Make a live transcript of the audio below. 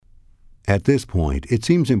At this point, it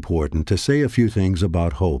seems important to say a few things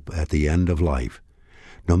about hope at the end of life.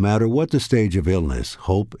 No matter what the stage of illness,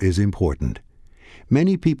 hope is important.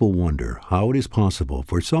 Many people wonder how it is possible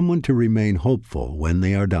for someone to remain hopeful when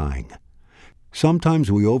they are dying. Sometimes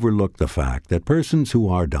we overlook the fact that persons who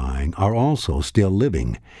are dying are also still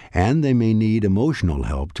living, and they may need emotional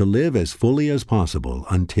help to live as fully as possible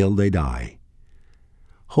until they die.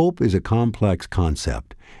 Hope is a complex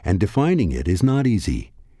concept, and defining it is not easy.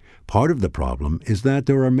 Part of the problem is that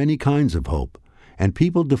there are many kinds of hope, and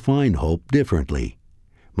people define hope differently.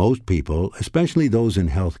 Most people, especially those in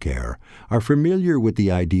healthcare, are familiar with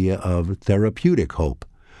the idea of therapeutic hope,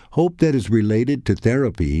 hope that is related to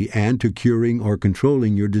therapy and to curing or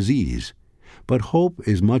controlling your disease. But hope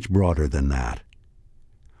is much broader than that.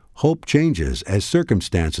 Hope changes as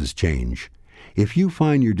circumstances change. If you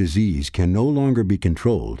find your disease can no longer be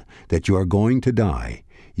controlled, that you are going to die,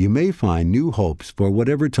 you may find new hopes for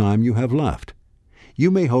whatever time you have left. You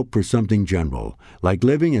may hope for something general, like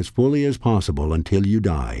living as fully as possible until you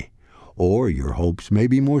die. Or your hopes may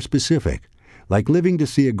be more specific, like living to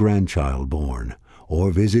see a grandchild born,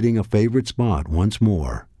 or visiting a favorite spot once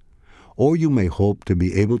more. Or you may hope to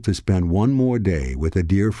be able to spend one more day with a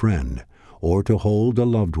dear friend, or to hold a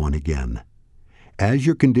loved one again. As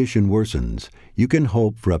your condition worsens, you can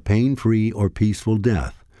hope for a pain-free or peaceful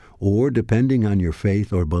death, or, depending on your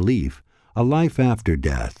faith or belief, a life after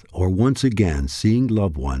death, or once again seeing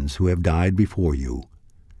loved ones who have died before you.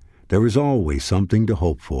 There is always something to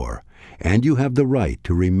hope for, and you have the right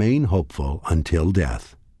to remain hopeful until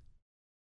death.